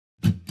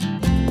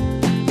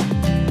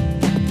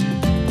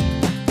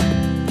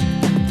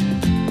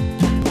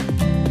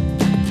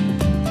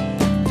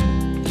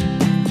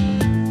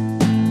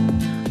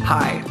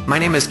Hi, my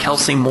name is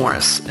Kelsey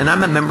Morris, and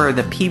I'm a member of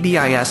the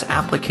PBIS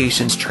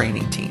Applications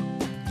Training Team.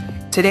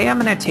 Today I'm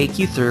going to take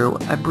you through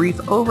a brief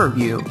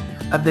overview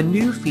of the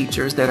new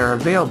features that are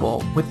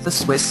available with the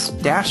SWIS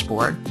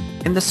dashboard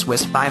in the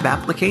SWIS 5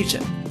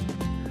 application.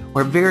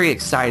 We're very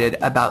excited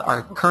about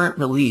our current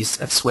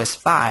release of SWIS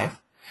 5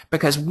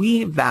 because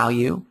we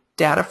value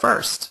data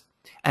first.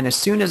 And as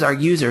soon as our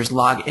users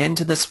log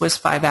into the SWIS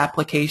 5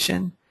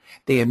 application,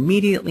 they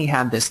immediately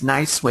have this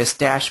nice SWIS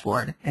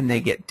dashboard and they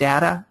get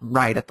data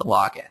right at the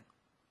login.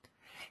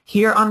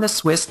 Here on the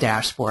SWIS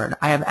dashboard,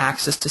 I have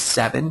access to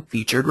 7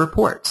 featured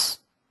reports.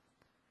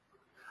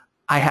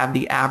 I have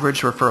the average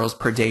referrals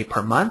per day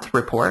per month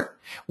report,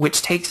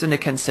 which takes into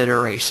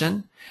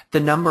consideration the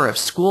number of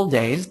school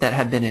days that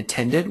have been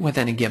attended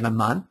within a given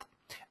month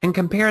and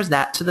compares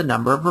that to the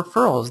number of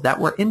referrals that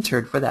were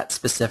entered for that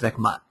specific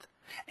month,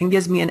 and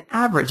gives me an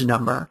average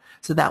number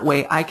so that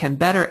way I can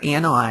better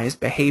analyze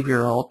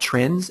behavioral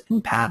trends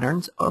and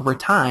patterns over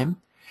time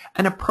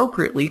and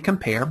appropriately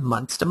compare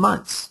months to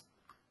months.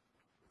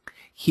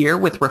 Here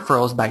with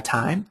referrals by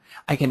time,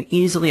 I can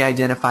easily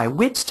identify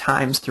which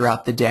times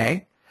throughout the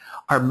day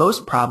are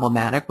most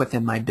problematic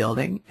within my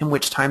building and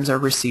which times are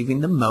receiving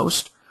the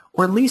most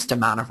or least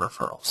amount of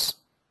referrals.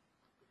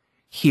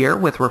 Here,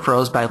 with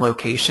referrals by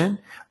location,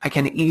 I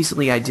can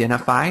easily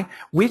identify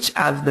which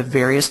of the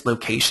various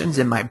locations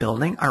in my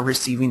building are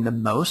receiving the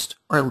most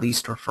or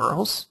least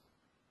referrals.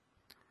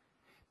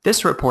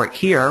 This report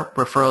here,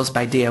 referrals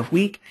by day of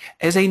week,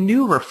 is a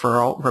new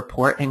referral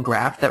report and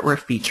graph that we're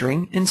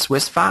featuring in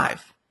SWIS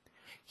 5.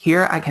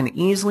 Here I can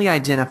easily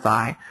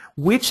identify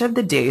which of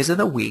the days of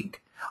the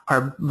week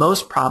are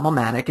most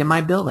problematic in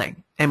my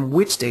building and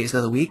which days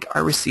of the week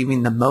are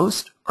receiving the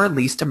most or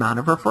least amount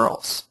of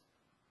referrals.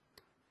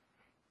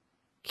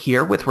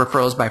 Here, with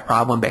referrals by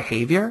problem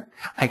behavior,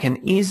 I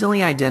can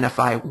easily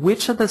identify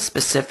which of the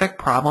specific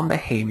problem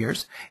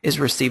behaviors is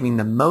receiving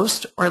the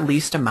most or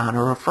least amount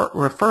of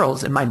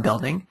referrals in my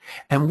building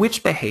and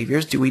which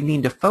behaviors do we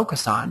need to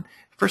focus on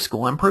for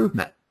school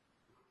improvement.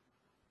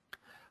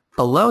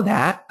 Below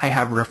that, I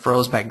have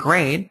referrals by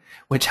grade,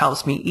 which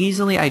helps me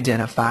easily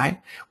identify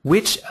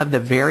which of the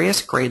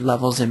various grade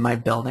levels in my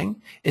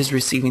building is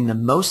receiving the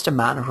most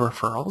amount of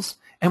referrals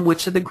and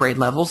which of the grade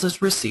levels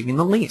is receiving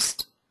the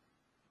least.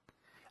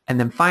 And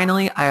then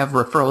finally, I have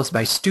referrals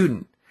by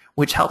student,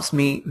 which helps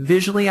me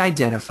visually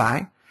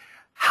identify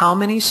how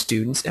many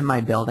students in my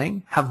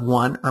building have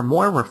 1 or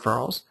more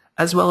referrals,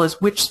 as well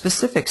as which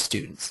specific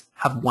students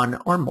have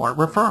 1 or more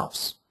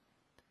referrals.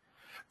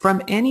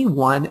 From any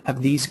one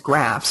of these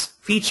graphs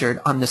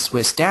featured on the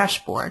SWIS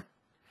dashboard,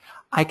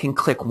 I can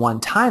click one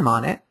time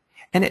on it,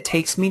 and it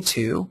takes me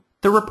to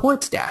the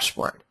reports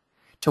dashboard,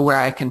 to where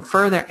I can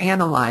further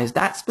analyze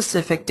that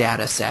specific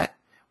data set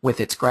with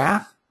its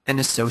graph and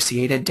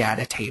associated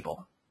data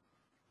table.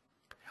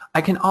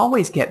 I can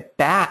always get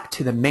back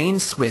to the main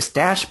SWIS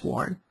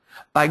dashboard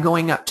by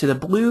going up to the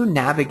blue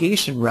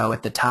navigation row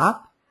at the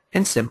top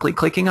and simply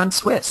clicking on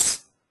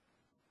SWIS.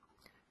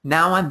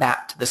 Now I'm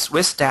back to the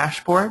SWIS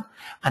dashboard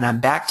and I'm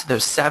back to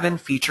those 7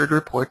 featured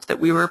reports that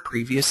we were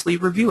previously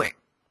reviewing.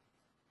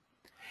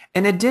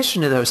 In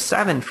addition to those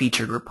 7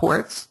 featured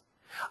reports,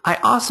 I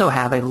also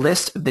have a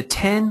list of the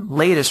 10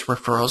 latest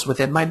referrals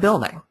within my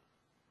building.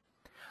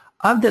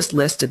 Of this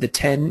list of the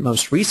 10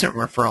 most recent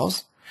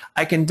referrals,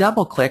 I can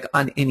double-click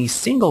on any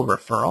single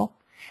referral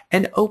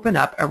and open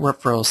up a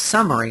referral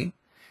summary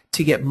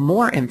to get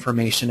more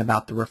information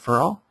about the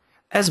referral,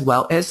 as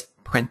well as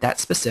print that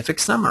specific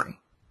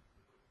summary.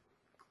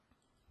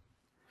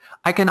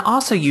 I can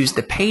also use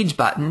the page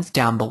buttons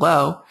down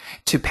below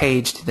to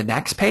page to the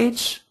next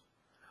page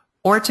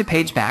or to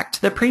page back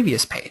to the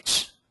previous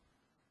page.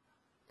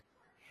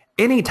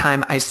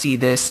 Anytime I see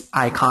this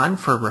icon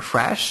for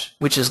refresh,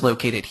 which is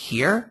located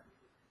here,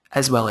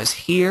 as well as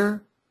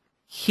here,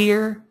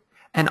 here,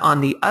 and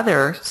on the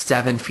other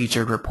 7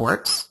 featured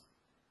reports,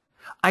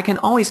 I can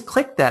always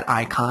click that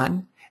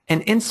icon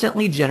and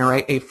instantly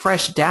generate a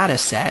fresh data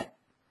set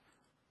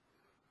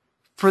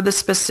for the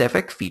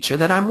specific feature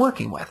that I'm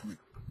working with.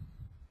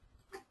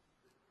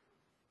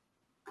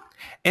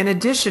 In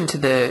addition to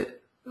the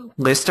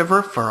list of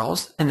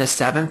referrals and the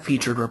 7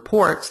 featured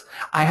reports,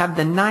 I have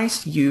the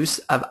nice use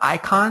of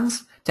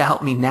icons to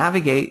help me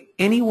navigate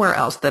anywhere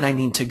else that I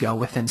need to go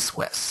within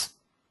SWIS.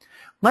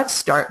 Let's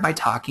start by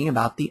talking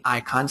about the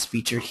icons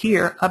featured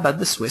here above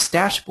the SWIS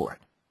dashboard.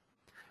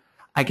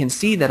 I can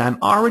see that I'm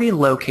already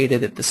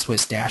located at the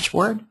SWIS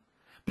dashboard,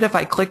 but if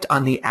I clicked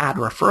on the Add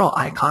Referral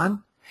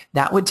icon,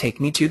 that would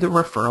take me to the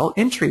Referral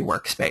Entry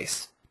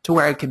workspace, to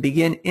where I can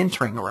begin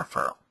entering a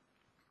referral.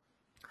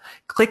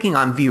 Clicking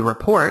on View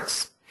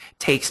Reports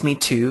takes me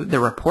to the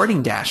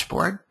Reporting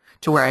dashboard,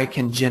 to where I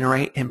can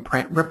generate and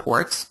print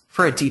reports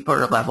for a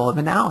deeper level of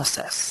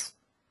analysis.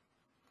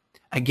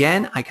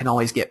 Again, I can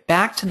always get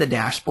back to the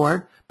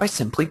dashboard by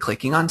simply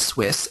clicking on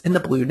SWIS in the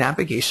blue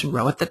navigation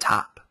row at the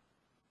top.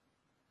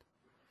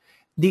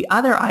 The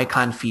other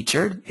icon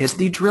featured is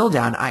the drill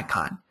down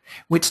icon,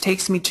 which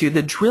takes me to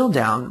the drill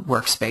down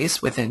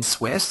workspace within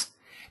SWIS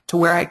to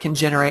where I can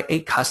generate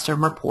a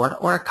custom report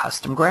or a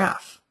custom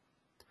graph.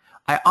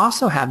 I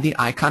also have the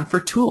icon for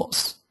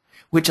Tools,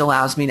 which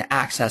allows me to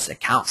access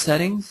account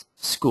settings,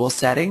 school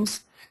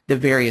settings, the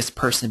various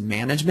person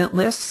management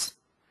lists.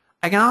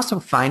 I can also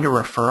find a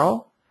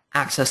referral,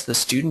 access the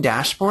student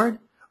dashboard,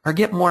 or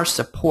get more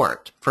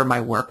support for my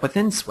work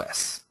within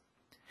SWIS.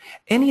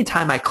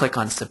 Anytime I click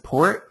on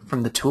Support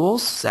from the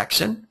Tools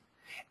section,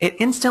 it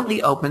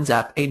instantly opens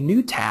up a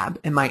new tab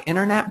in my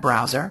internet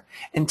browser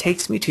and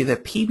takes me to the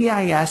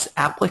PBIS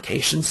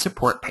Application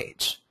Support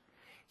page.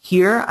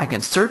 Here I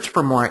can search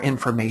for more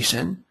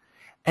information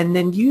and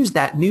then use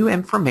that new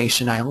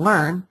information I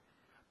learn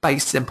by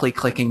simply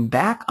clicking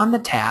back on the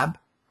tab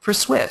for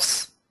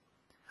SWIS.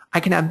 I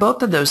can have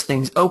both of those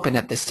things open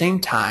at the same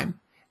time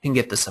and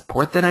get the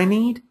support that I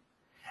need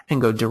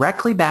and go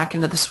directly back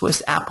into the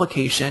SWIS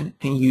application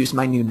and use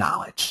my new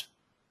knowledge.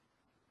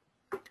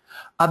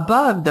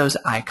 Above those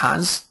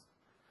icons,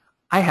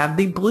 I have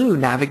the blue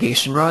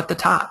navigation row at the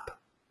top.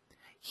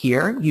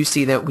 Here you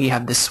see that we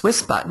have the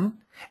SWIS button,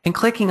 and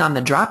clicking on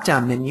the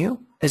drop-down menu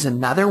is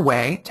another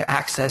way to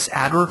access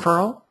Add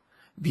Referral,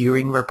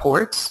 Viewing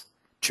Reports,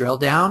 Drill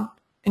Down,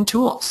 and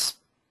Tools.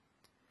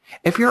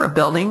 If you're a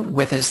building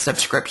with a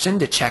subscription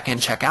to Check In,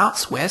 Check Out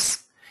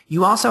SWIS,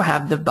 you also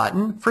have the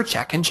button for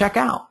Check In, Check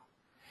Out.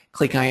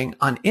 Clicking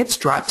on its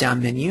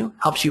drop-down menu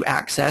helps you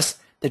access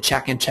the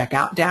Check In, Check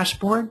Out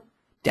dashboard,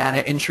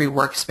 data entry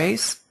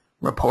workspace,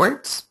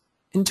 reports,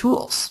 and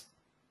tools.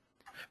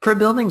 For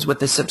buildings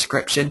with a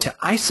subscription to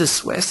ISIS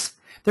SWIS,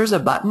 there's a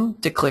button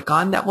to click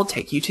on that will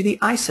take you to the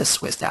ISIS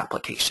SWIS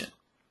application.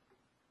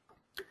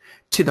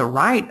 To the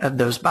right of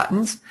those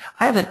buttons,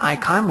 I have an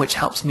icon which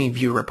helps me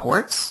view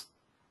reports,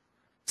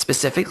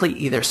 specifically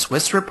either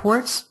SWIS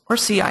reports or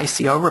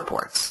CICO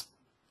reports.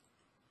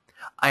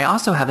 I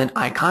also have an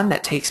icon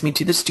that takes me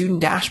to the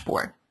student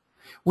dashboard,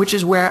 which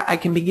is where I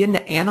can begin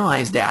to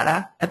analyze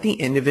data at the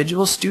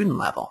individual student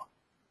level.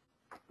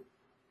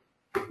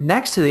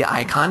 Next to the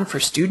icon for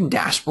Student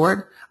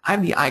Dashboard, I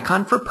have the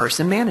icon for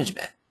Person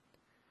Management,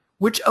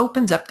 which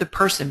opens up the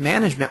Person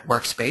Management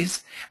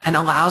workspace and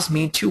allows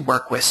me to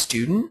work with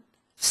student,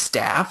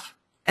 staff,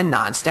 and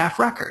non-staff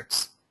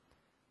records.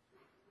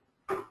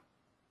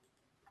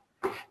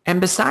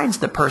 And besides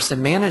the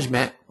Person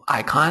Management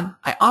icon,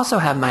 I also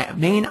have my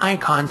main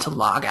icon to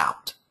log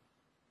out.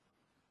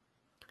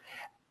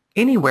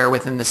 Anywhere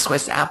within the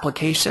SWIS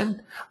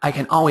application, I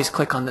can always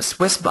click on the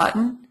SWIS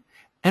button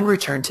and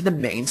return to the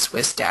main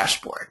SWIS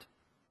dashboard.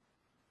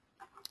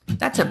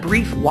 That's a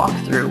brief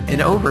walkthrough and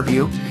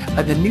overview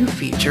of the new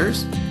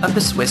features of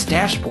the SWIS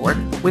dashboard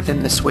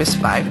within the SWIS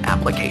 5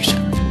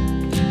 application.